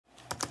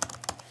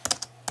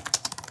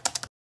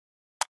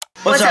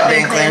What's up,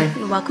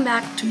 Banklin? Welcome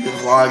back to the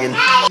vlogging.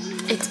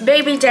 It's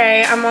baby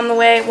day. I'm on the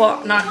way.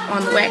 Well, not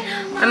on the way.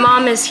 My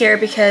mom is here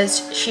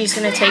because she's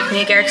gonna take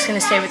me. Garrett's gonna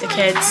stay with the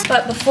kids.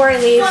 But before I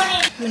leave,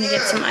 I'm gonna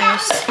get some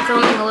ice. I'm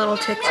filming a little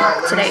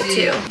TikTok today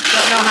too.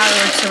 Don't know how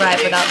to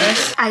survive without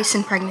this. Ice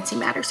and pregnancy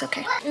matters.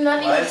 Okay.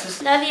 Love you.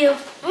 Love you.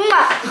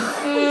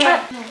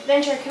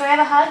 Venture, can I have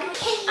a hug?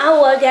 I'll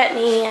look at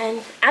me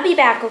and I'll be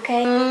back.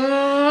 Okay.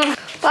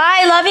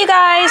 Bye. Love you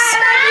guys.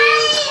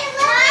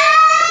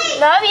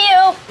 Love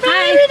you.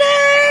 Bye.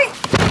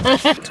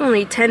 It's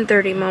only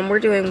 10:30, Mom. We're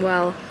doing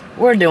well.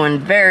 We're doing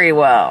very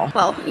well.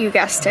 Well, you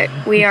guessed it.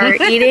 We are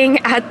eating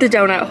at the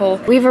donut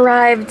hole. We've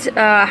arrived,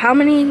 how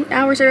many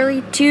hours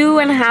early?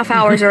 2.5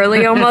 hours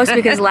early almost,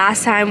 because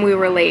last time we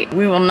were late.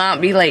 We will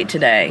not be late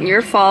today.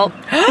 Your fault.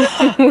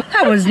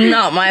 That was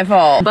not my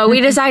fault. But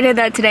we decided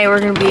that today we're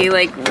gonna be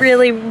like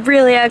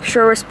really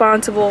extra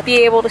responsible.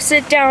 Be able to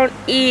sit down,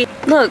 eat.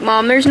 Look,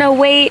 Mom, there's no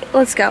wait.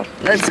 Let's go.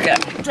 Let's go.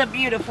 It's a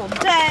beautiful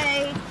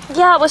day.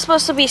 Yeah, it was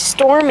supposed to be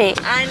stormy.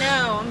 I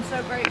know. I'm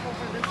so grateful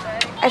for this day.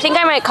 I think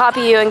I might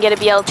copy you and get a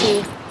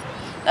BLT.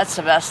 That's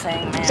the best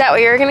thing, man. Is that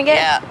what you're gonna get?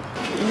 Yeah.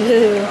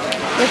 Ooh,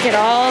 look at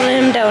all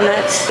them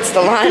donuts. It's the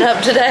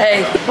lineup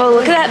today. Well,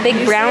 look at that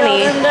big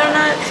brownie. Them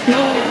donuts?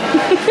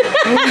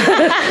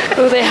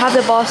 Oh, they have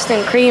the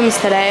Boston creams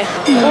today.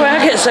 Oh, I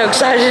get so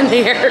excited in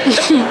here.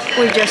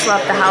 We just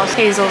left the house.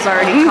 Hazel's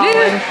already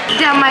calling.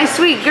 Yeah, my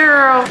sweet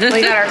girl.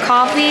 We got our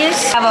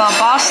coffees. Have a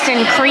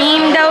Boston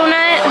cream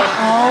donut.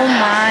 Oh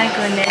my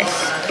goodness.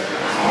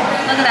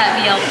 Look at that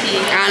BLT.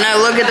 I know,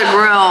 look at the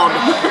grilled.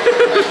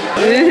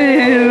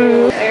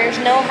 Ooh. There's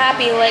no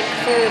happy like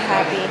food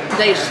happy.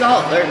 They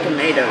salt their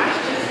tomatoes.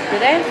 Do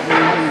they?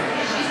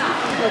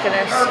 Look at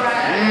this.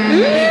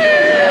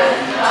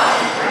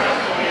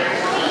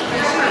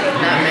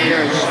 That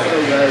mater is so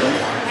good.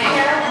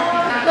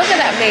 Look at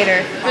that mater.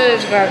 It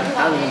is good.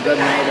 That was a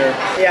good mater.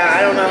 Yeah,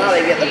 I don't know how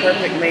they get the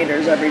perfect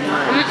maters every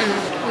time.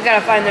 We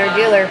gotta find their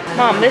dealer.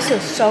 Mom, this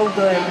is so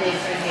good.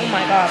 Oh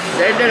my god.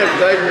 They did a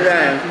good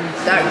job.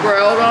 That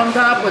grilled on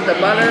top with the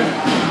butter.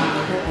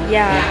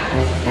 Yeah.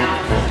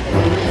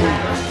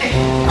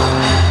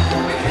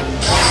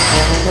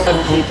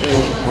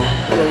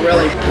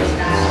 Really.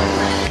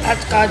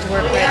 That's God's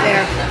work right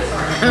there.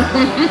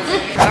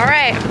 All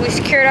right, we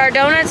secured our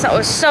donuts. That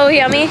was so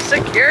yummy.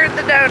 Secured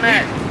the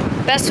donut.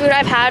 Best food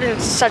I've had in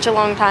such a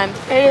long time.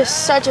 It is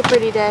such a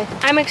pretty day.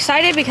 I'm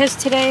excited because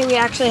today we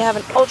actually have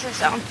an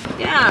ultrasound.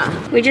 Yeah.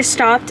 We just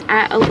stopped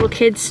at a little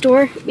kid's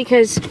store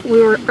because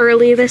we were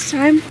early this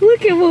time.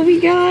 Look at what we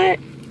got.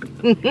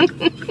 Look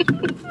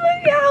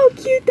at how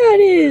cute that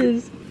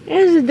is. That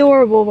is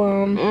adorable,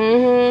 Mom.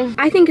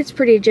 I think it's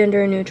pretty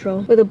gender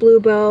neutral with a blue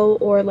bow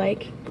or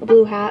like a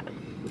blue hat.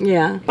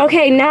 Yeah.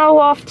 Okay, now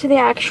off to the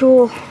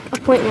actual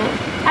appointment.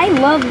 I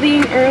love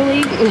being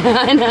early.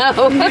 I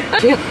know. I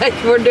feel like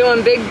we're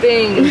doing big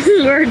things.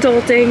 We're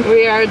adulting.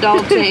 We are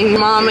adulting,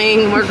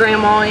 momming, we're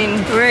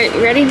grandmaing. All right,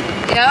 ready?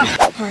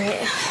 Yep. All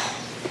right.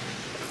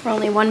 We're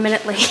only 1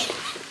 minute late.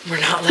 We're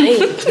not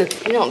late.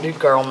 You don't do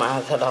girl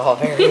math at all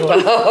very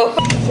well.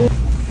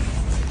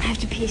 I have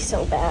to pee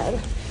so bad.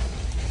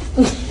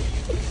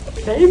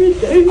 Baby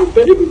day,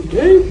 baby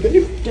day,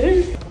 baby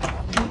day.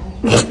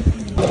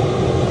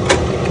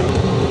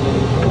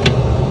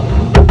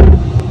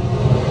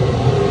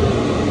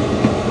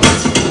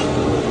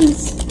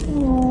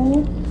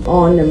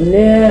 On them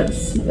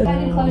lips. Go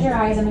ahead and close your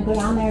eyes. I'm going to go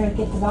down there to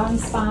get the bottom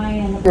spine.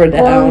 And We're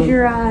down. Close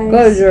your eyes.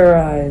 Close your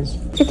eyes.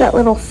 Look at that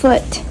little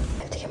foot. I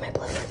have to get my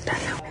blood work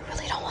done now. I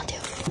really don't want to.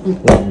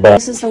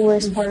 This is the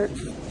worst part.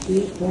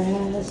 Deep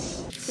breaths.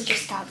 We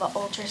just got the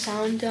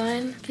ultrasound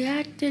done.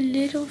 Got the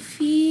little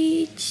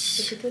feet.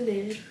 Look at the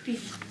little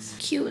feet.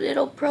 Cute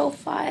little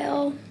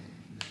profile.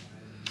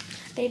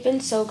 They've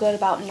been so good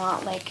about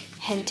not like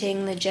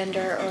hinting the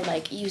gender or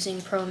like using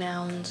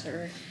pronouns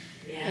or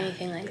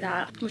anything like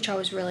that, which I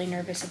was really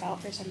nervous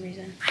about for some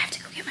reason. I have to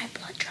go get my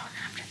blood drawn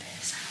after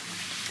this. I don't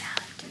want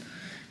to do that,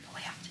 but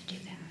we have to do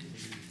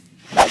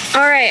that.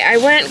 All right, I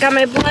got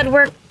my blood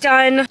work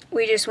done.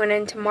 We just went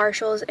into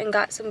Marshall's and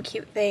got some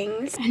cute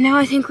things. And now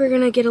I think we're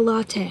gonna get a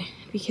latte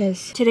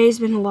because today's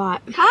been a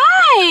lot.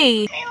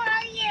 Hi! I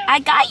love you. I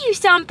got you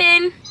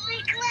something.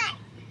 Like what?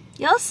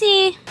 You'll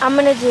see. I'm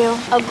gonna do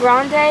a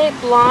grande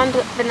blonde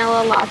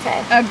vanilla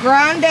latte. A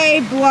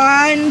grande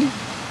blonde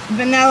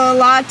vanilla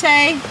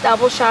latte,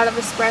 Double shot of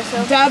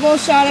espresso. double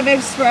shot of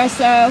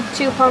espresso,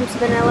 2 pumps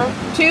vanilla.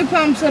 2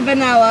 pumps of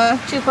vanilla,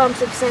 2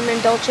 pumps of cinnamon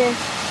dolce.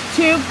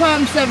 2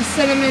 pumps of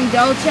cinnamon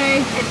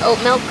dolce, And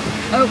oat milk.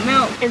 oat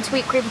milk. And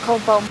sweet cream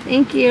cold foam.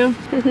 Thank you.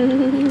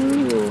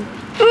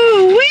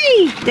 Ooh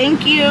wee!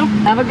 Thank you.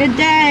 Have a good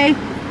day.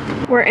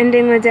 We're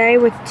ending the day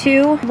with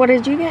 2. What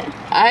did you get?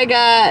 I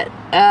got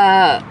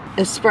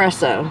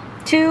espresso.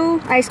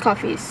 2 iced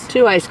coffees.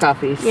 2 iced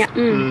coffees. Yeah.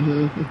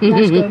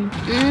 That's good.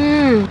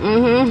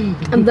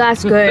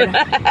 That's good.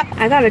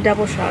 I got a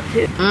double shot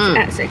too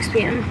at 6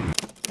 p.m.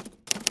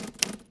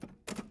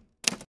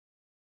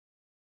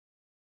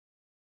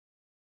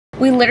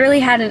 We literally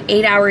had an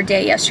 8-hour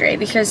day yesterday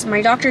because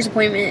my doctor's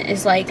appointment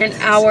is like an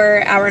hour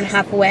and a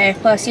half away.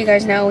 Plus, you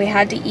guys know we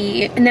had to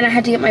eat. And then I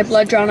had to get my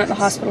blood drawn at the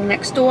hospital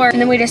next door.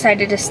 And then we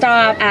decided to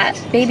stop at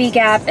Baby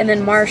Gap and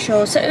then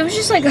Marshall. So it was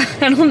just like,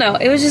 I don't know.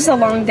 It was just a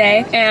long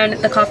day and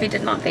the coffee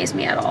did not faze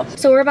me at all.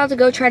 So we're about to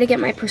go try to get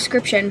my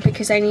prescription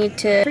because I need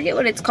to, I forget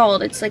what it's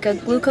called. It's like a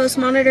glucose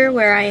monitor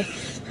where I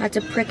had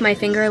to prick my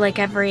finger like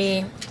every...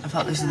 I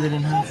thought they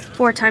didn't have.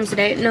 4 times a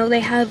day. No,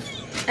 they have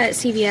at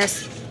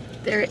CVS.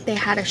 They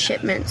had a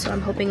shipment, so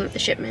I'm hoping that the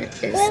shipment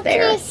is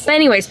there. But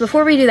anyways,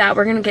 before we do that,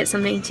 we're gonna get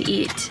something to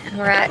eat. And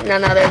we're at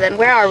none other than,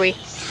 where are we?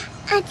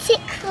 At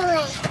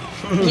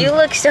Chick-fil-A. You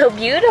look so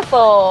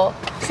beautiful.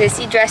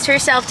 Sissy dressed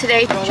herself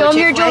today. Show them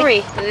your jewelry.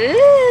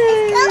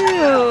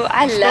 Ooh,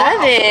 I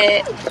love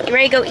it. You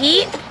ready to go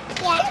eat?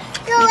 Yeah.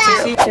 Go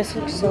out. It just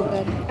looks so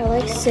good. I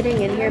like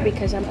sitting in here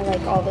because I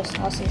like all the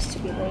sauces to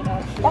be laid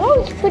out. That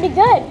one's pretty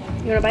good.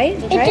 You wanna bite?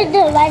 You try It's it? the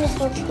lettuce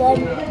looks good.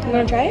 You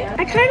wanna try it?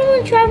 I kind of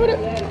want to try what it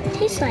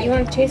tastes like. You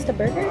wanna taste the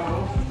burger?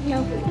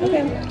 No.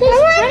 Okay.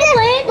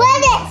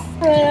 Lettuce.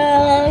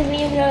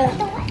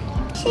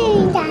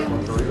 Sitting down.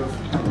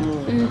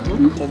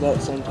 Said that at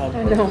the same time. I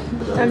know.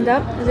 Thumbs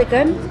up? Is it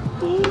good?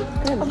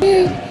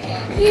 Good.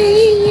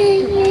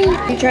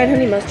 You tried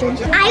honey mustard?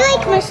 I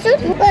like mustard.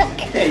 Look,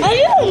 are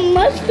you a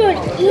mustard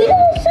eater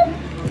or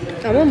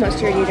something? I'm a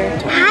mustard eater.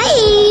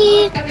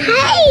 Hi.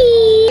 Hi.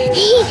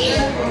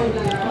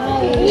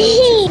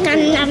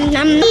 Nom, nom,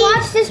 nom.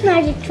 Watch this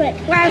magic trick.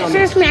 Watch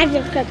this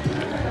magic trick.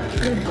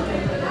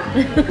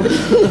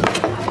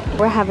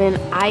 We're having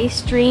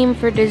ice cream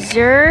for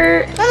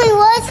dessert. Mommy,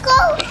 what's it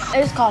called?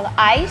 It's called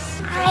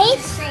Ice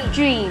Ice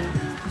Dream.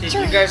 Dude,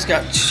 you guys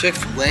got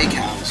Chick-fil-A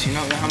cows. You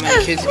know how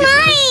many kids get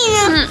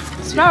Mine.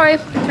 Sorry.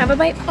 Have a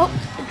bite. Oh.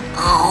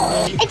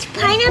 It's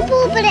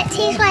pineapple, but it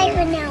tastes like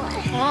vanilla.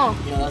 Oh.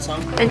 You know that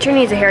song? Venture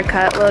needs a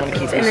haircut. Look,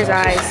 it's in his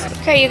eyes.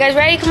 Okay, you guys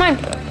ready? Come on.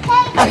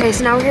 Okay,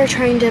 so now we're here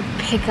trying to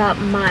pick up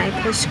my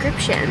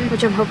prescription,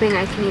 which I'm hoping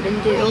I can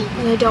even do.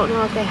 And I don't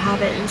know if they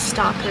have it in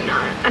stock or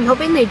not. I'm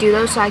hoping they do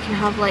though, so I can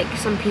have like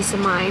some peace of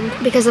mind.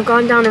 Because I've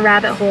gone down a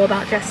rabbit hole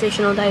about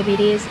gestational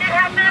diabetes. It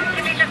has been,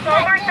 give me just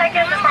 1 more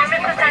second. The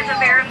pharmacist has to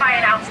verify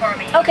it out for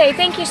me. Okay,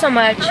 thank you so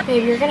much.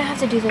 Babe, you're gonna have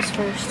to do this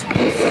first.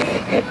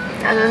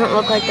 That doesn't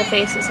look like the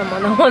face of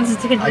someone that wants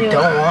to do it. I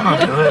don't want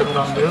to do it, but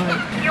I'm doing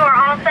it. You are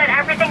all set.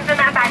 Everything's in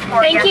that bag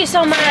for you. Thank you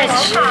so much.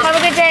 Have a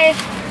good day.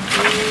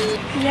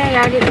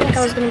 Yeah, I didn't think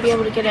I was gonna be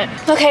able to get it.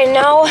 Okay,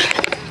 now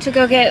to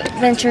go get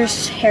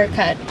Venture's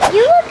haircut.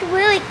 You look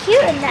really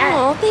cute in that.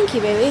 Oh, thank you,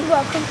 baby. You're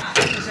welcome.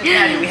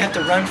 Daddy, we have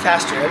to run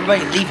faster.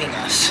 Everybody leaving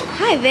us.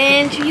 Hi,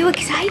 Venge. Are you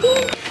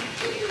excited?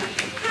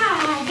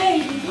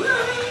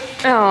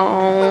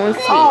 Oh,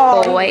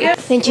 sweet boy.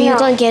 Venture, you're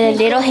gonna get a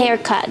little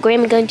haircut.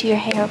 Grandma gonna do your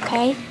hair,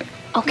 okay?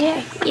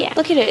 Okay. Yeah.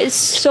 Look at it. It's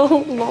so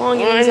long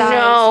in his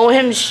eyes.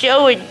 him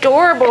so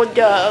adorable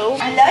though.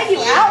 I love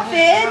you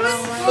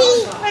outfits.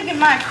 Look at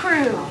my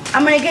crew.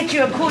 I'm gonna get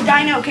you a cool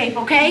dino cape,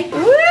 okay?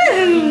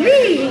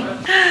 Woo-wee.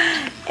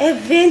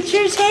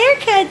 Adventure's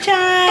haircut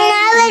time. And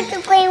I like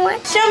the plain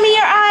one. Show me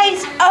your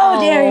eyes. Oh,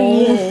 there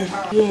he is.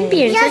 You're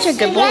being such a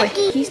good boy.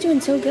 He's doing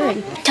so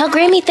good. Tell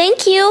Grammy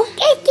thank you.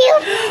 Thank you.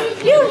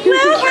 You're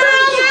welcome.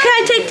 Can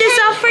I take this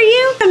off for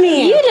you? Come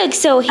here. You look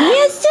so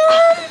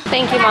handsome.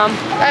 Thank you, Mom.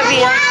 Love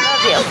you.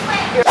 Love you.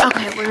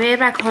 Okay, we made it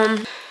back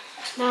home.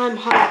 Now I'm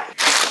hot.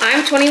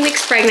 I'm 20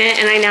 weeks pregnant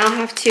and I now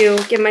have to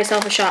give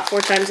myself a shot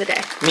 4 times a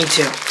day. Me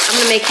too. I'm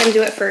gonna make him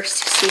do it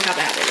first to see how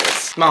bad it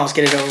is. Come on, let's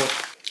get it over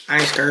with. I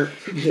ain't scared.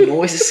 The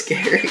noise is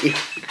scary.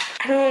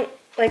 I don't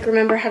like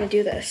remember how to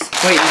do this.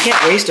 Wait, you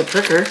can't waste a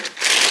pricker.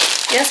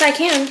 Yes, I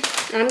can.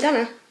 I'm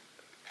gonna.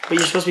 But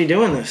you're supposed to be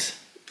doing this.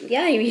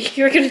 Yeah,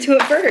 you're gonna do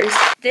it first.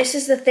 This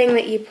is the thing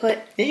that you put.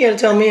 You gotta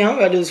tell me I don't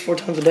gotta do this 4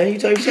 times a day. You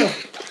tell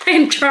yourself.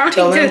 I'm trying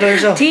Tell them, tell to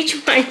yourself.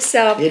 teach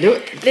myself. You do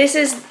it. This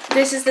is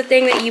the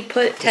thing that you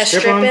put test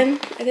strip strip on? in,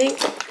 I think.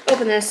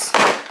 Open this,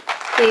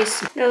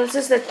 please. No, this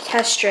is the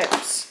test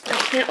strips. I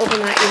can't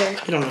open that either.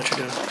 You don't know what you're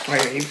doing.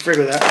 Right here, you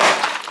figure that.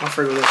 I'll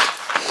figure this.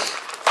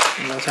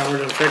 And that's how we're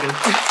done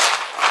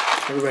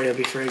friggin'. Everybody will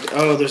be frigged.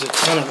 Oh, there's a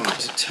ton of them.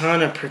 There's a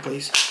ton of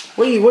pricklies.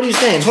 What are you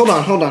saying? Hold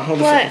on. Hold the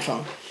What? freaking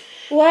phone.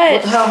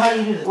 What? How do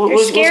you do this? You're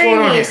What's scaring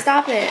going on me. here?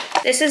 Stop it.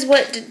 This is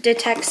what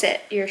detects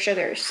it, your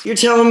sugars. You're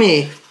telling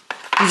me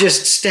you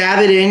just stab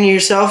it in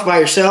yourself by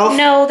yourself?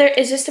 No,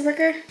 is this the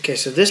pricker? Okay,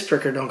 so this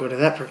pricker don't go to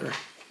that pricker.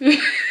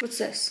 What's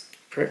this?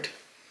 Pricked.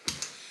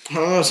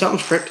 Oh,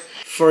 something's pricked.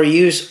 For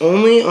use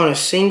only on a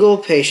single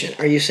patient.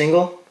 Are you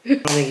single? I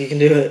don't think you can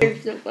do it. You're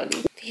so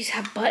funny. These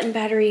have button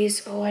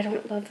batteries. Oh, I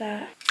don't love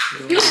that.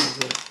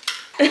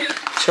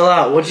 Chill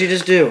out. What'd you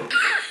just do?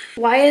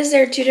 Why is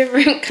there 2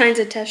 different kinds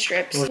of test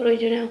strips? What do we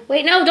do now?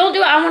 Wait, no, don't do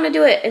it. I want to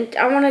do it. And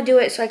I want to do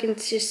it so I can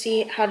just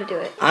see how to do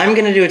it. I'm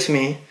gonna do it to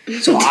me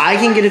so I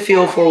can get a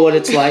feel for what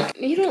it's like.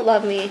 You don't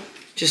love me.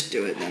 Just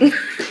do it then.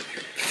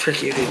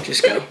 Frick you, dude.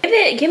 Just go.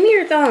 Give me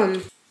your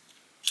thumb.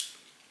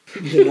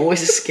 The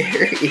noise is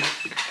scary.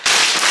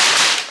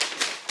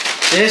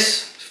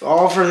 This,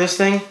 all for this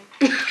thing.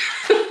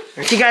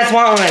 If you guys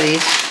want one of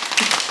these,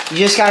 You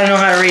just gotta know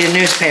how to read a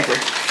newspaper.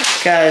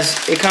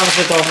 Because it comes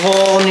with the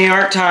whole New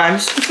York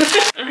Times.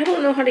 I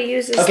don't know how to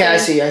use this Okay,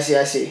 thing.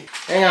 I see.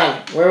 Hang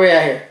on, where are we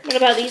at here? What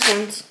about these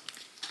ones?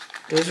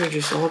 Those are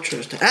just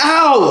ultras.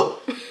 Ow!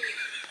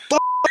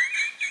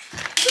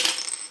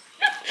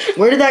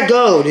 Where did that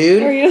go,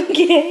 dude? Are you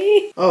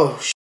okay? Oh,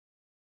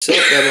 soak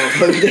that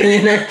motherfucker thing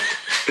in there.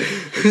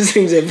 This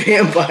thing's a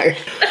vampire.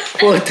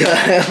 What the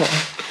hell?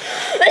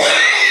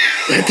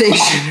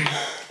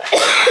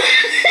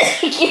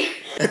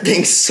 That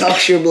thing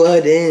sucks your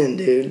blood in,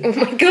 dude. Oh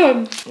my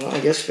god. Well, I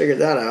guess figured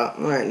that out.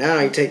 Alright, now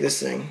you take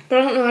this thing. But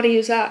I don't know how to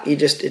use that.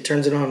 It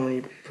turns it on when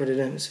you put it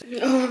in.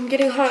 Oh, I'm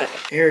getting hot.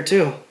 Air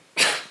 2.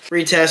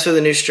 Retest with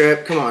a new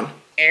strip. Come on.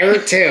 Air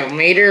 2.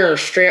 Meter or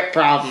strip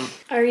problem.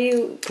 Are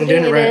you I'm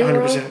doing it right, in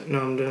 100%. No,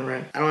 I'm doing it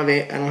right. I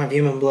don't have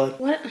human blood.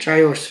 What? Try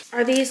yours.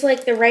 Are these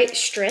like the right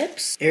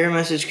strips? Error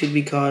message could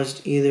be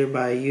caused either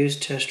by a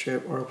used test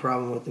strip or a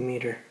problem with the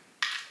meter.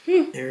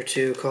 Error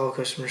 2, call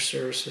customer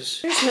services.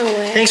 There's no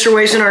way. Thanks for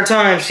wasting our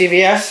time,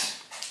 CVS.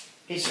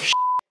 Piece of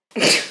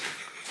shit.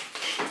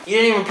 You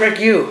didn't even prick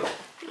you.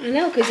 I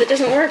know, because it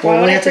doesn't work. Well, Why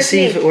would we I have to prick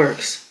see me? if it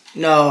works.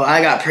 No,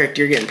 I got pricked.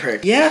 You're getting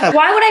pricked. Yeah.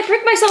 Why would I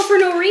prick myself for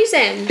no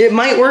reason? It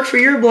might work for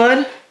your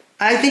blood.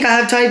 I think I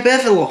have type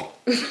Bethel.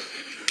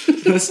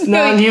 That's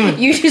non-human.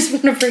 You just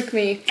want to prick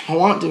me. I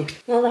want to.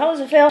 Well, that was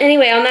a fail.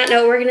 Anyway, on that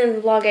note, we're going to end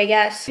the vlog, I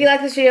guess. If you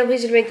like this video,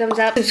 please do a big thumbs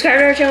up. Subscribe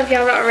to our channel if you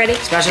haven't already.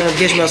 Smash the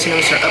notification bell so you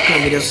never start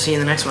upcoming videos. See you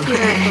in the next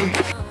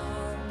one.